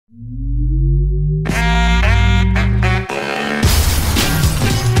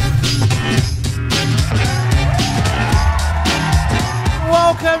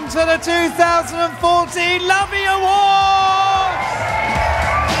2014 Lovie Awards!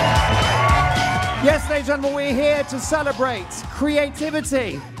 Yes, ladies and gentlemen, we're here to celebrate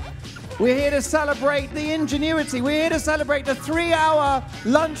creativity. We're here to celebrate the ingenuity. We're here to celebrate the 3-hour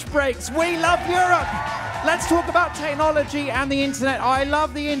lunch breaks. We love Europe. Let's talk about technology and the internet. I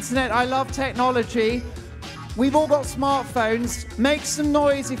love the internet. I love technology. We've all got smartphones. Make some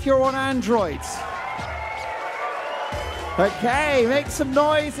noise if you're on Android. Okay, make some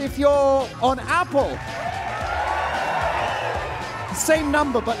noise if you're on Apple. Same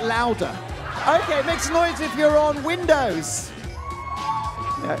number, but louder. Okay, make some noise if you're on Windows.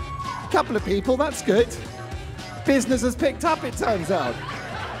 Yeah. Couple of people, that's good. Business has picked up, it turns out.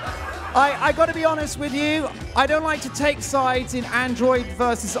 I got to be honest with you, I don't like to take sides in Android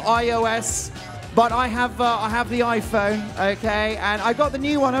versus iOS, but I have the iPhone, okay, and I got the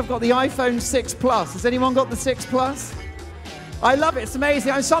new one. I've got the iPhone 6 Plus. Has anyone got the 6 Plus? I love it. It's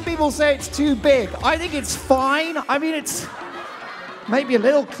amazing. I mean, some people say it's too big. I think it's fine. I mean, it's maybe a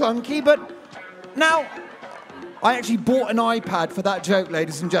little clunky, but now. I actually bought an iPad for that joke,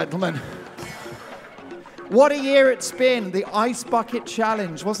 ladies and gentlemen. What a year it's been. The Ice Bucket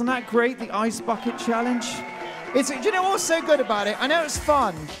Challenge. Wasn't that great, the Ice Bucket Challenge? Do you know what's so good about it? I know it's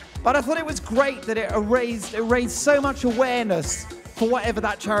fun, but I thought it was great that it raised so much awareness for whatever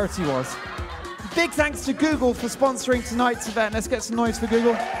that charity was. Big thanks to Google for sponsoring tonight's event. Let's get some noise for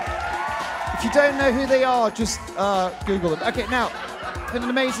Google. If you don't know who they are, just Google them. Okay, now, it's been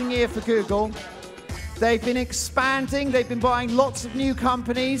an amazing year for Google. They've been expanding. They've been buying lots of new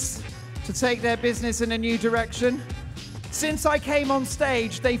companies to take their business in a new direction. Since I came on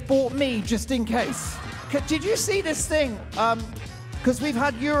stage, they've bought me just in case. Did you see this thing? Because we've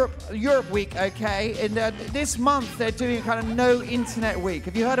had Europe Week, okay? And this month, they're doing a kind of no internet week.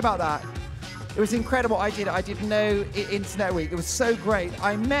 Have you heard about that? It was incredible. I did no internet week. It was so great.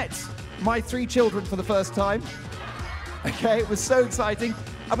 I met my 3 children for the first time. Okay, it was so exciting.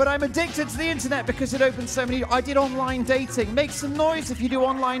 But I'm addicted to the internet because it opens so many. I did online dating. Make some noise if you do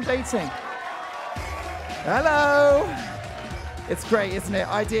online dating. Hello. It's great, isn't it?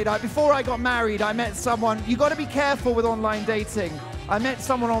 I did. Before I got married, I met someone. You got to be careful with online dating. I met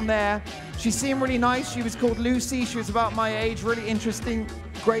someone on there. She seemed really nice. She was called Lucy. She was about my age. Really interesting.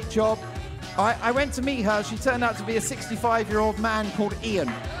 Great job. I went to meet her. She turned out to be a 65-year-old man called Ian.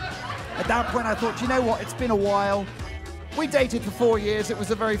 At that point, I thought, you know what? It's been a while. We dated for 4 years. It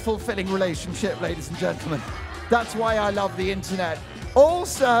was a very fulfilling relationship, ladies and gentlemen. That's why I love the internet.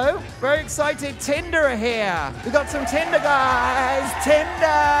 Also, very excited, Tinder are here. We got some Tinder guys.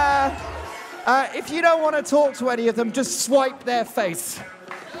 Tinder. If you don't want to talk to any of them, just swipe their face.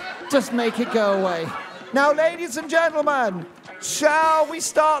 Just make it go away. Now, ladies and gentlemen, shall we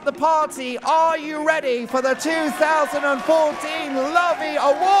start the party? Are you ready for the 2014 Lovie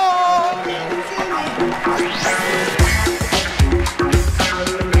Awards?